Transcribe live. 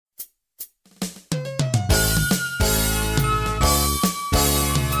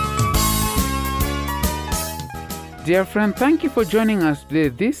Dear friend, thank you for joining us today.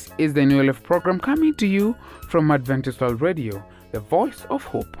 This is the New Life program coming to you from Adventist World Radio, the voice of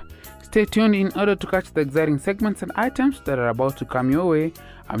hope. Stay tuned in order to catch the exciting segments and items that are about to come your way.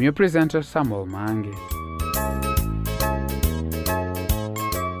 I'm your presenter, Samuel Mange.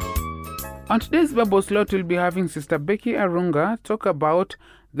 On today's Bible slot, we'll be having Sister Becky Arunga talk about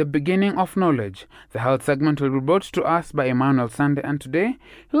the beginning of knowledge. The health segment will be brought to us by Emmanuel Sunday, and today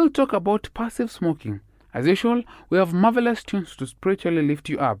he will talk about passive smoking. As usual, we have marvelous tunes to spiritually lift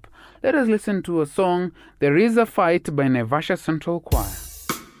you up. Let us listen to a song, There Is a Fight by Naivasha Central Choir.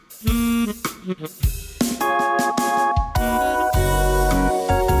 Within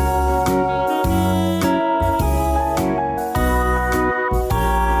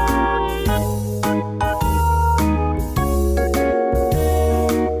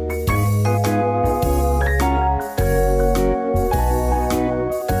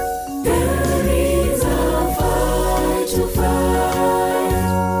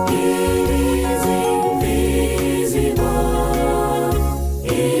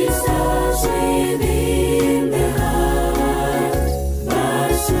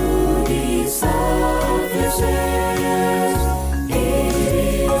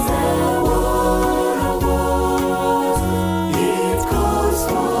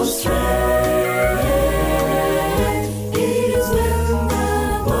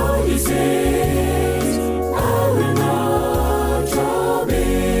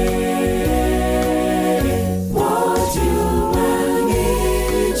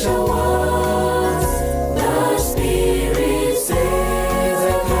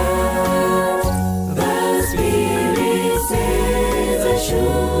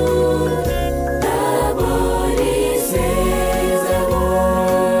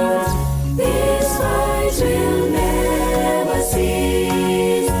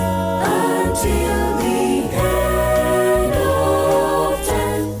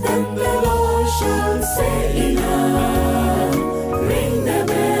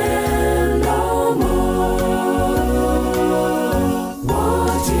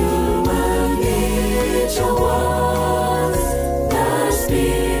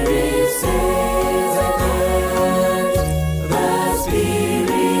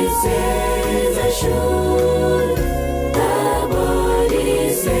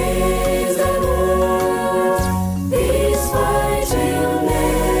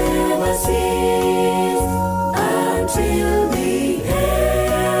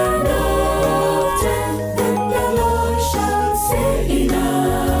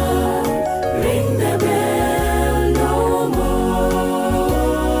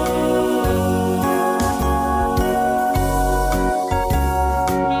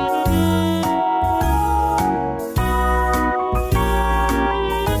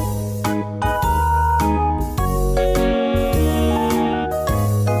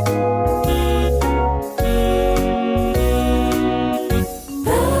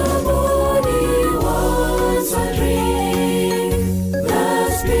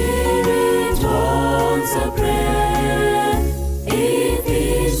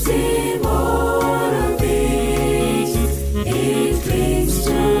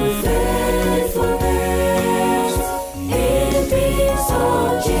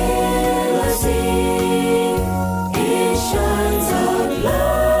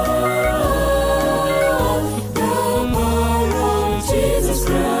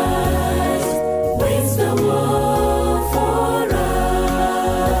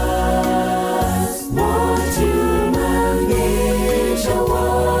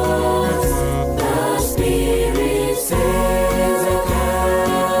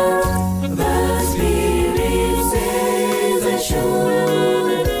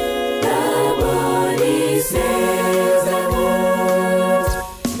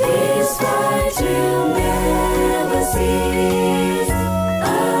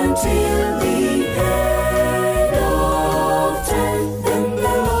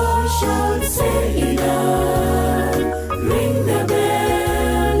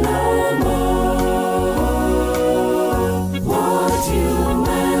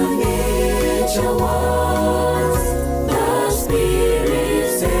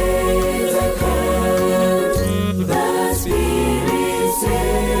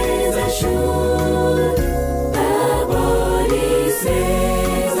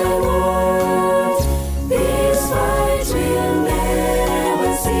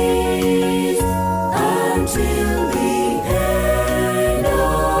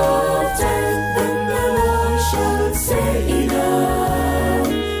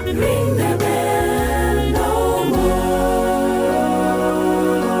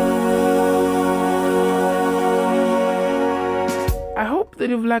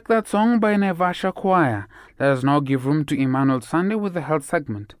like that song by Naivasha Choir. Let us now give room to Emmanuel Sunday with the health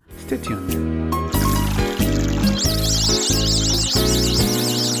segment. Stay tuned.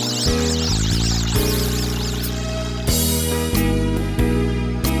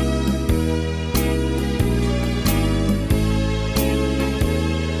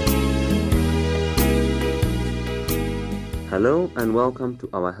 Hello and welcome to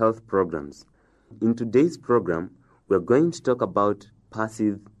our health programs. In today's program, we're going to talk about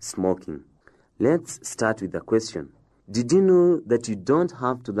passive smoking. Let's start with a question. Did you know that you don't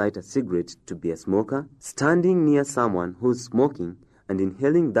have to light a cigarette to be a smoker? Standing near someone who's smoking and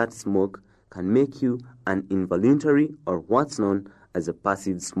inhaling that smoke can make you an involuntary or what's known as a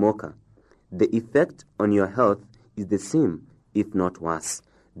passive smoker. The effect on your health is the same, if not worse.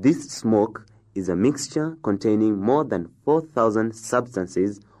 This smoke is a mixture containing more than 4,000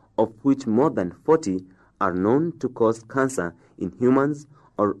 substances, of which more than 40 are known to cause cancer in humans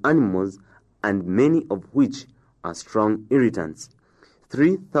or animals, and many of which are strong irritants.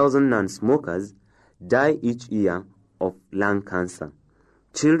 3,000 non-smokers die each year of lung cancer.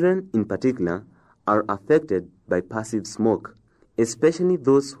 Children, in particular, are affected by passive smoke, especially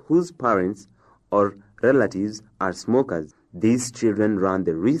those whose parents or relatives are smokers. These children run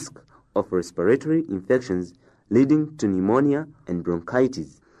the risk of respiratory infections leading to pneumonia and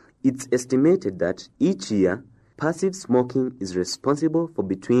bronchitis. It's estimated that each year, passive smoking is responsible for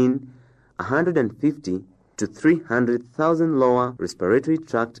between 150 to 300,000 lower respiratory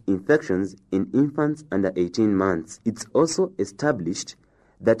tract infections in infants under 18 months. It's also established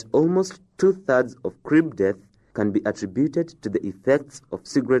that almost 2/3 of crib death can be attributed to the effects of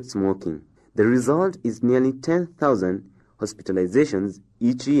cigarette smoking. The result is nearly 10,000 hospitalizations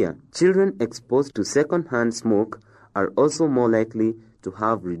each year. Children exposed to second-hand smoke are also more likely to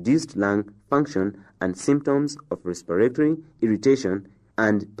have reduced lung function and symptoms of respiratory irritation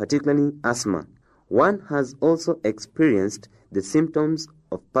and particularly asthma. One has also experienced the symptoms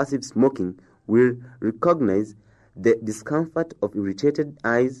of passive smoking will recognize the discomfort of irritated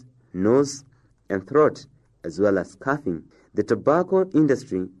eyes, nose, and throat, as well as coughing. The tobacco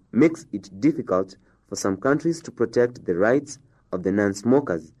industry makes it difficult for some countries to protect the rights of the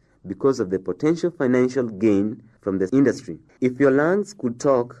non-smokers because of the potential financial gain from the industry. If your lungs could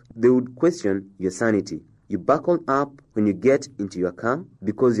talk, they would question your sanity. You buckle up when you get into your car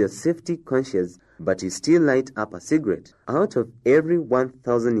because you're safety conscious, but you still light up a cigarette. Out of every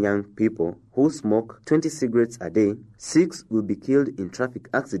 1,000 young people who smoke 20 cigarettes a day, 6 will be killed in traffic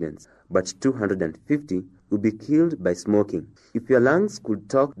accidents, but 250 will be killed by smoking. If your lungs could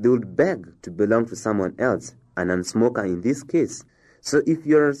talk, they would beg to belong to someone else, a non-smoker in this case. So if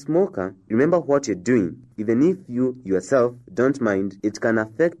you're a smoker, remember what you're doing. Even if you yourself don't mind, it can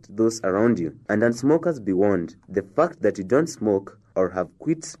affect those around you. And non-smokers be warned, the fact that you don't smoke or have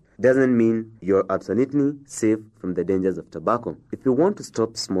quit doesn't mean you're absolutely safe from the dangers of tobacco. If you want to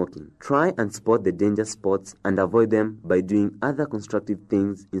stop smoking, try and spot the danger spots and avoid them by doing other constructive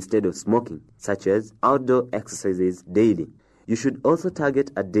things instead of smoking, such as outdoor exercises daily. You should also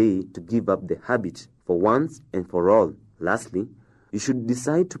target a day to give up the habit for once and for all. Lastly, you should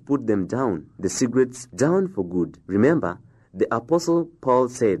decide to put them down, the cigarettes down for good. Remember, the Apostle Paul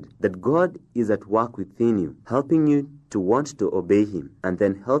said that God is at work within you, helping you to want to obey Him, and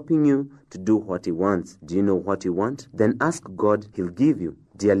then helping you to do what He wants. Do you know what you want? Then ask God, He'll give you.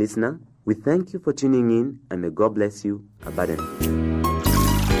 Dear listener, we thank you for tuning in, and may God bless you abundantly.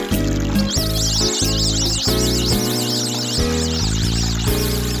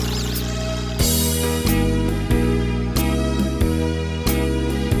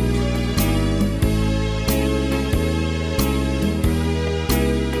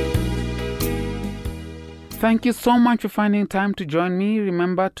 Thank you so much for finding time to join me.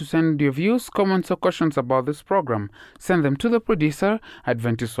 Remember to send your views, comments, or questions about this program. Send them to the producer,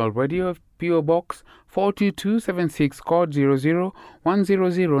 Adventist World Radio, PO Box 42276, code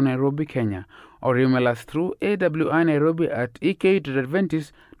 00100, Nairobi, Kenya. Or email us through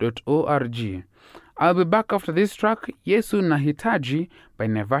awinairobi@ek.adventist.org. I'll be back after this track, Yesu Nahitaji by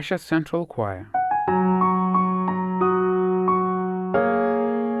Naivasha Central Choir.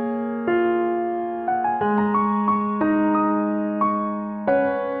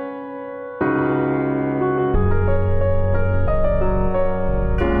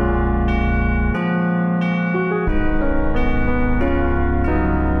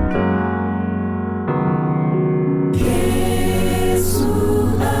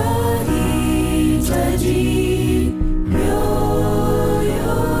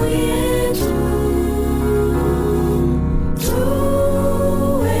 Mioyo yetu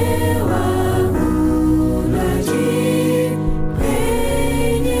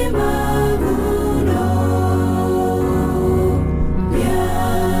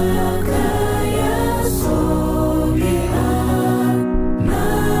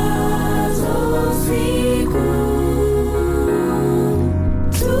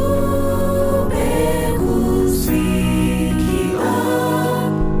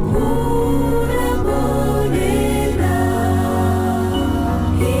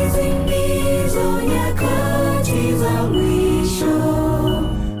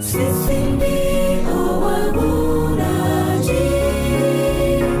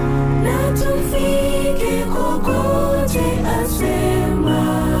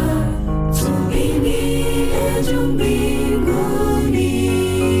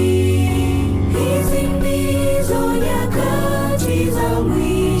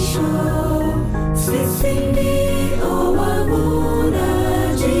sisi ndio wavunaji,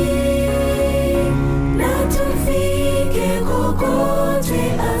 na tufike kokote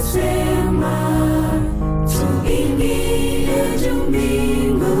asema, tuingie juu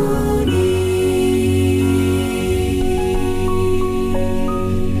mbinguni.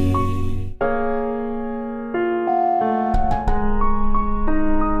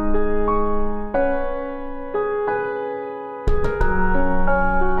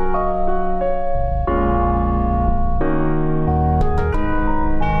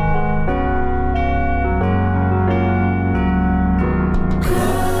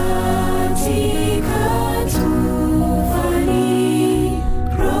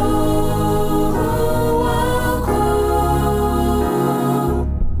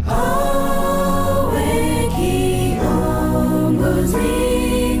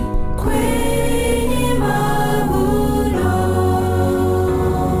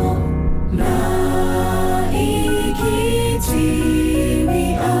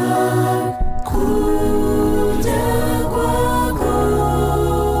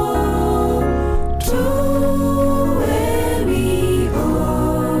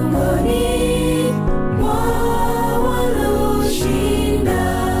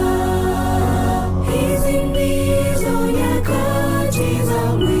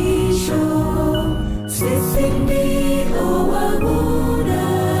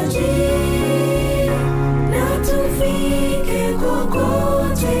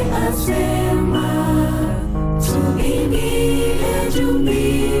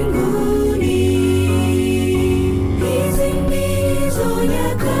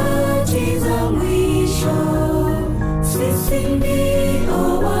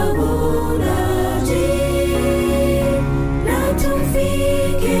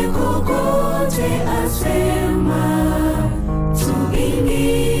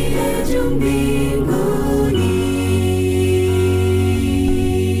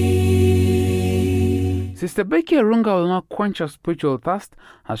 Sister Becky Arunga will not quench our spiritual thirst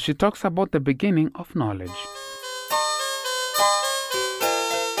as she talks about the beginning of knowledge.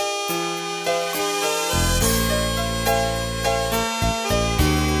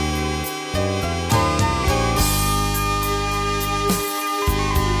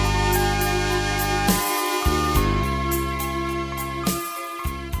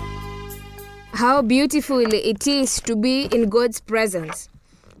 How beautiful it is to be in God's presence.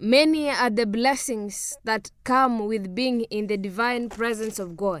 Many are the blessings that come with being in the divine presence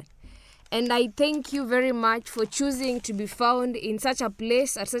of God. And I thank you very much for choosing to be found in such a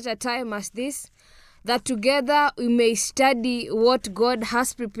place at such a time as this, that together we may study what God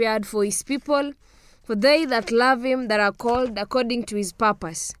has prepared for his people, for they that love him, that are called according to his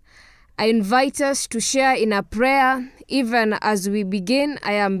purpose. I invite us to share in a prayer even as we begin.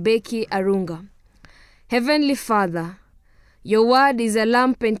 I am Becky Arunga. Heavenly Father, your word is a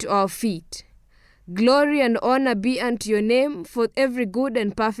lamp unto our feet. Glory and honor be unto your name for every good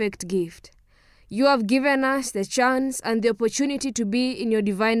and perfect gift. You have given us the chance and the opportunity to be in your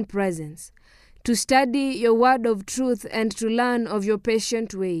divine presence, to study your word of truth and to learn of your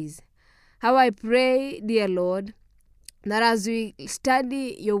patient ways. How I pray, dear Lord, that as we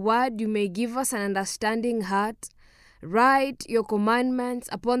study your word, you may give us an understanding heart, write your commandments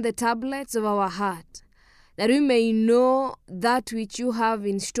upon the tablets of our heart, that we may know that which you have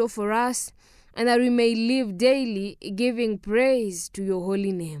in store for us, and that we may live daily giving praise to your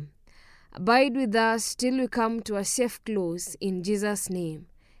holy name. Abide with us till we come to a safe close, in Jesus' name.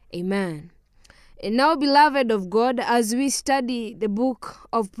 Amen. And now, beloved of God, as we study the book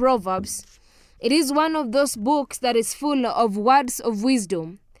of Proverbs, it is one of those books that is full of words of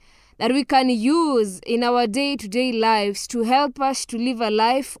wisdom that we can use in our day-to-day lives to help us to live a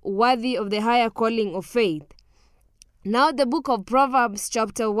life worthy of the higher calling of faith. Now the book of Proverbs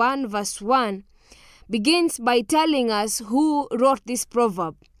chapter 1 verse 1 begins by telling us who wrote this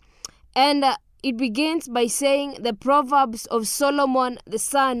proverb. And it begins by saying the Proverbs of Solomon, the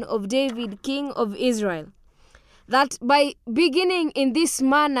son of David, king of Israel. That by beginning in this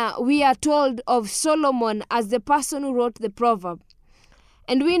manner, we are told of Solomon as the person who wrote the proverb.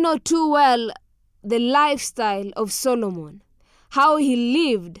 And we know too well the lifestyle of Solomon, how he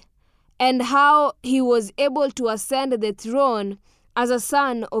lived, and how he was able to ascend the throne as a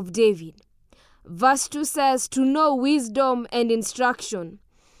son of David. Verse 2 says, to know wisdom and instruction,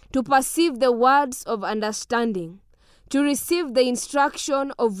 to perceive the words of understanding, to receive the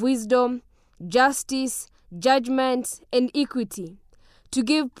instruction of wisdom, justice, judgment, and equity, to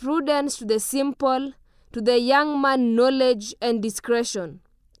give prudence to the simple, to the young man knowledge and discretion.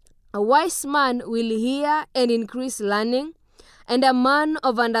 A wise man will hear and increase learning, and a man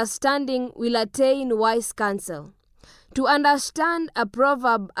of understanding will attain wise counsel. To understand a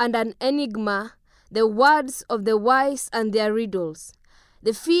proverb and an enigma, the words of the wise and their riddles.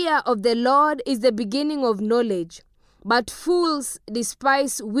 The fear of the Lord is the beginning of knowledge, but fools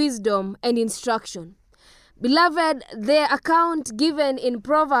despise wisdom and instruction. Beloved, the account given in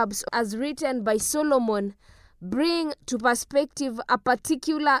Proverbs as written by Solomon bring to perspective a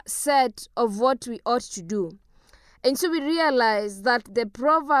particular set of what we ought to do. And so we realize that the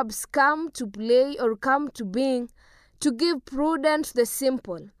Proverbs come to play or come to being to give prudence to the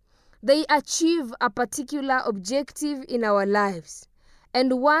simple. They achieve a particular objective in our lives.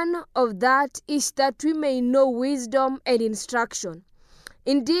 And one of that is that we may know wisdom and instruction.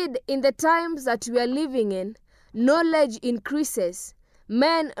 Indeed, in the times that we are living in, knowledge increases.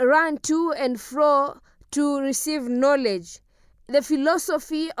 Men run to and fro to receive knowledge. The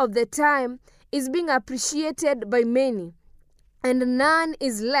philosophy of the time is being appreciated by many, and none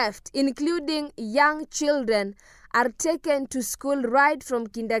is left, including young children, are taken to school right from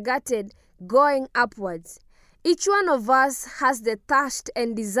kindergarten going upwards. Each one of us has the thirst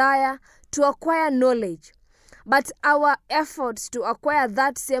and desire to acquire knowledge, but our efforts to acquire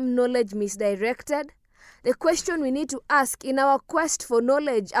that same knowledge misdirected. The question we need to ask in our quest for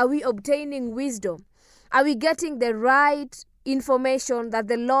knowledge, are we obtaining wisdom? Are we getting the right information that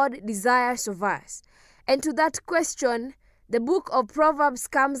the Lord desires of us? And to that question, the book of Proverbs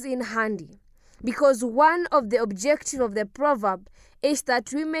comes in handy, because one of the objectives of the proverb is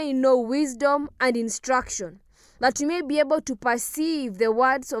that we may know wisdom and instruction, that we may be able to perceive the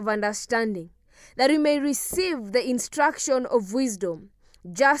words of understanding, that we may receive the instruction of wisdom,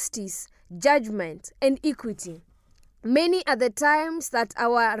 justice, judgment, and equity. Many are the times that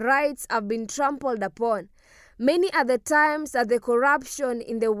our rights have been trampled upon. Many are the times that the corruption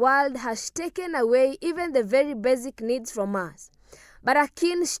in the world has taken away even the very basic needs from us. But a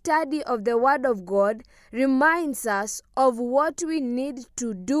keen study of the Word of God reminds us of what we need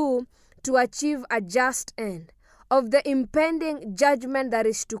to do to achieve a just end, of the impending judgment that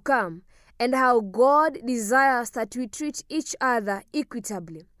is to come, and how God desires that we treat each other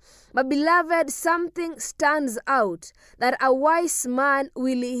equitably. But beloved, something stands out, that a wise man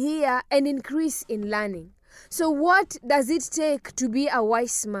will hear and increase in learning. So what does it take to be a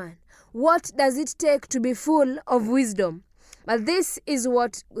wise man? What does it take to be full of wisdom? But this is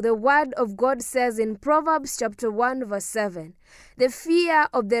what the Word of God says in Proverbs chapter 1 verse 7. The fear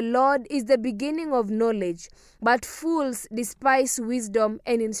of the Lord is the beginning of knowledge, but fools despise wisdom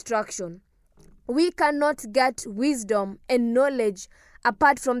and instruction. We cannot get wisdom and knowledge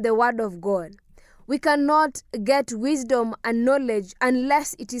apart from the Word of God. We cannot get wisdom and knowledge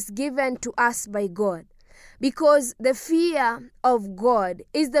unless it is given to us by God, because the fear of God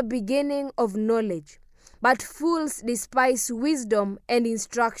is the beginning of knowledge. But fools despise wisdom and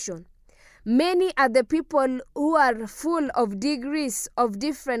instruction. Many are the people who are full of degrees of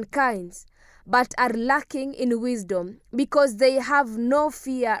different kinds, but are lacking in wisdom because they have no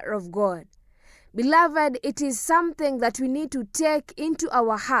fear of God. Beloved, it is something that we need to take into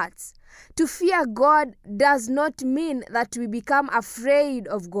our hearts. To fear God does not mean that we become afraid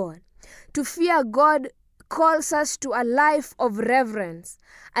of God. To fear God calls us to a life of reverence,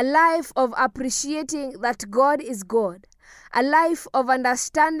 a life of appreciating that God is God, a life of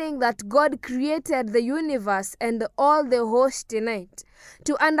understanding that God created the universe and all the host in it,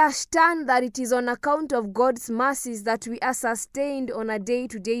 to understand that it is on account of God's mercies that we are sustained on a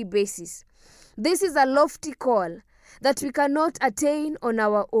day-to-day basis. This is a lofty call that we cannot attain on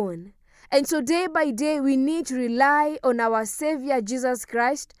our own. And so day by day, we need to rely on our Savior Jesus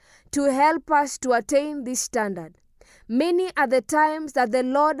Christ to help us to attain this standard. Many are the times that the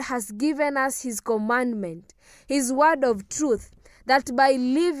Lord has given us His commandment, His word of truth, that by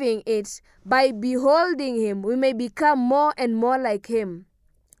living it, by beholding Him, we may become more and more like Him.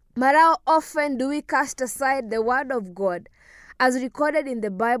 But how often do we cast aside the word of God as recorded in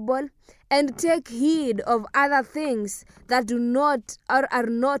the Bible and take heed of other things that do not or are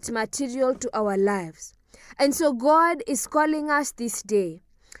not material to our lives? And so God is calling us this day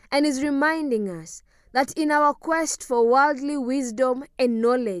and is reminding us that in our quest for worldly wisdom and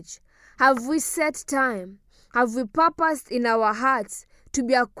knowledge, have we set time, have we purposed in our hearts to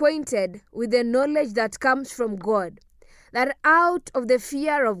be acquainted with the knowledge that comes from God, that out of the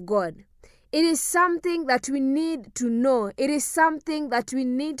fear of God, it is something that we need to know. It is something that we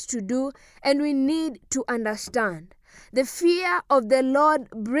need to do and we need to understand. The fear of the Lord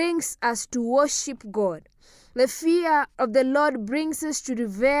brings us to worship God. The fear of the Lord brings us to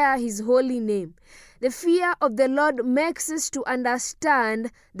revere His holy name. The fear of the Lord makes us to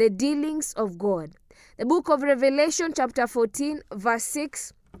understand the dealings of God. The book of Revelation chapter 14 verse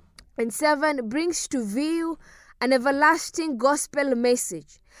 6 and 7 brings to view an everlasting gospel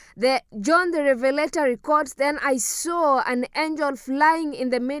message. John the Revelator records, "Then I saw an angel flying in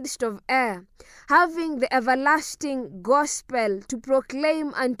the midst of air, having the everlasting gospel to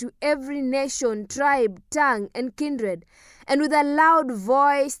proclaim unto every nation, tribe, tongue, and kindred. And with a loud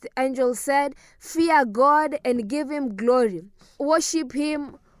voice the angel said, Fear God and give him glory. Worship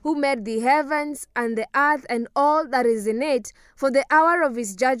him who made the heavens and the earth and all that is in it, for the hour of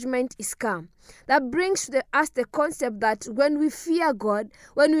his judgment is come." That brings to us the concept that when we fear God,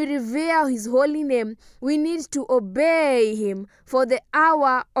 when we revere his holy name, we need to obey him, for the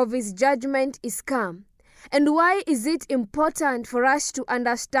hour of his judgment is come. And why is it important for us to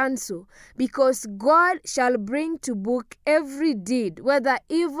understand so? Because God shall bring to book every deed, whether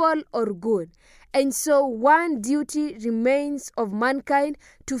evil or good. And so one duty remains of mankind,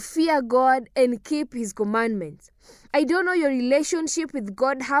 to fear God and keep his commandments. I don't know your relationship with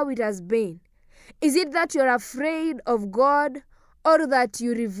God, how it has been. Is it that you're afraid of God, or that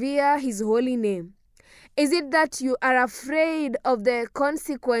you revere his holy name? Is it that you are afraid of the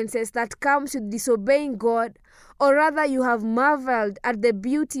consequences that comes with disobeying God, or rather you have marveled at the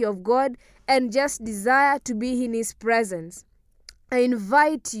beauty of God and just desire to be in his presence? I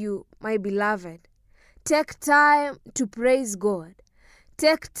invite you, my beloved, take time to praise God.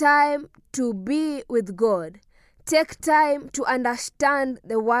 Take time to be with God. Take time to understand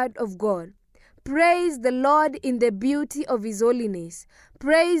the word of God. Praise the Lord in the beauty of his holiness.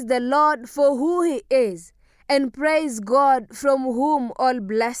 Praise the Lord for who he is, and praise God from whom all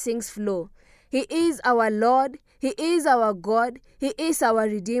blessings flow. He is our Lord. He is our God. He is our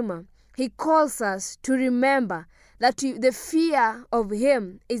Redeemer. He calls us to remember that the fear of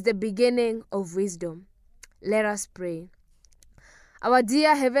him is the beginning of wisdom. Let us pray. Our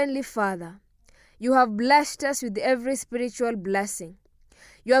dear Heavenly Father, you have blessed us with every spiritual blessing.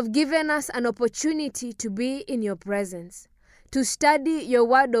 You have given us an opportunity to be in your presence, to study your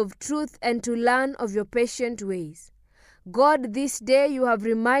word of truth and to learn of your patient ways. God, this day you have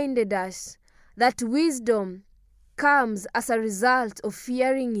reminded us that wisdom comes as a result of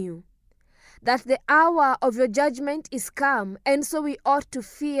fearing you, that the hour of your judgment is come, and so we ought to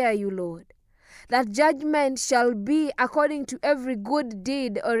fear you, Lord. That judgment shall be according to every good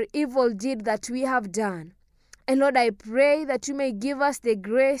deed or evil deed that we have done. And Lord, I pray that you may give us the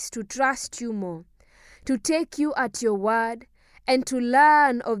grace to trust you more, to take you at your word, and to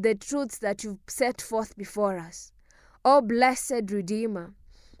learn of the truths that you've set forth before us. Oh, blessed Redeemer,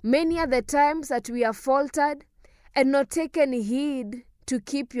 many are the times that we have faltered and not taken heed to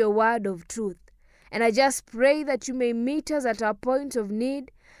keep your word of truth. And I just pray that you may meet us at our point of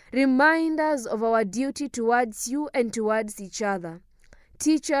need, remind us of our duty towards you and towards each other.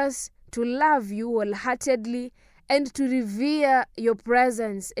 Teach us to love you wholeheartedly and to revere your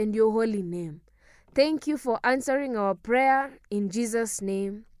presence and your holy name. Thank you for answering our prayer. In Jesus'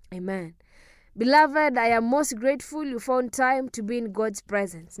 name, amen. Beloved, I am most grateful you found time to be in God's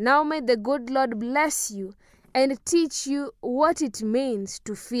presence. Now may the good Lord bless you and teach you what it means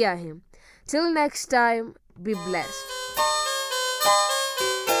to fear him. Till next time, be blessed.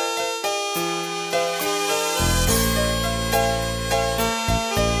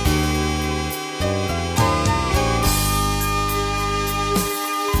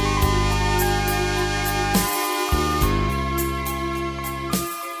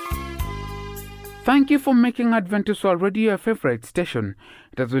 Thank you for making Adventist World Radio your favorite station.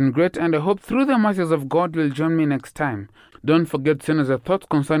 It has been great, and I hope through the mercies of God you'll join me next time. Don't forget to send us your thoughts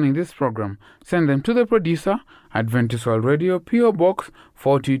concerning this program. Send them to the producer, Adventist World Radio, P.O. Box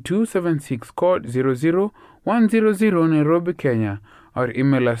 4276, code 00100, Nairobi, Kenya, or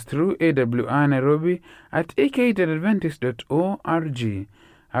email us through awrnairobi@ak.adventist.org.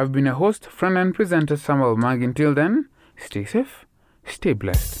 I've been a host, friend, and presenter, Samuel Mag. Until then, stay safe, stay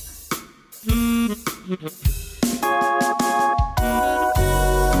blessed. With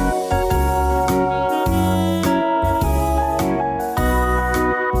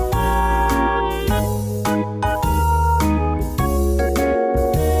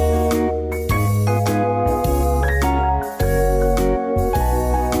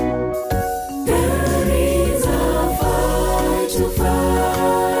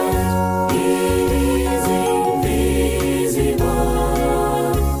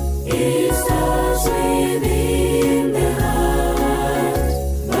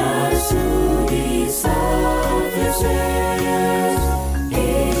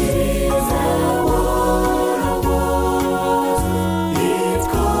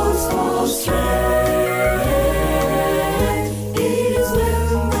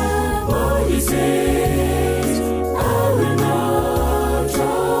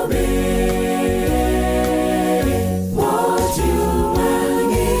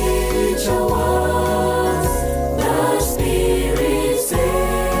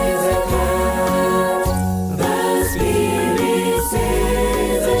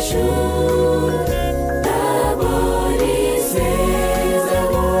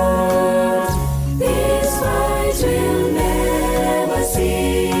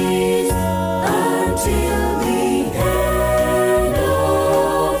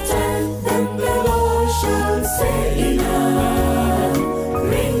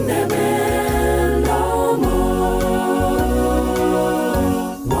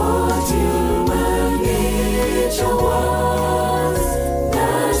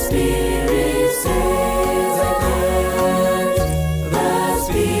Spirit.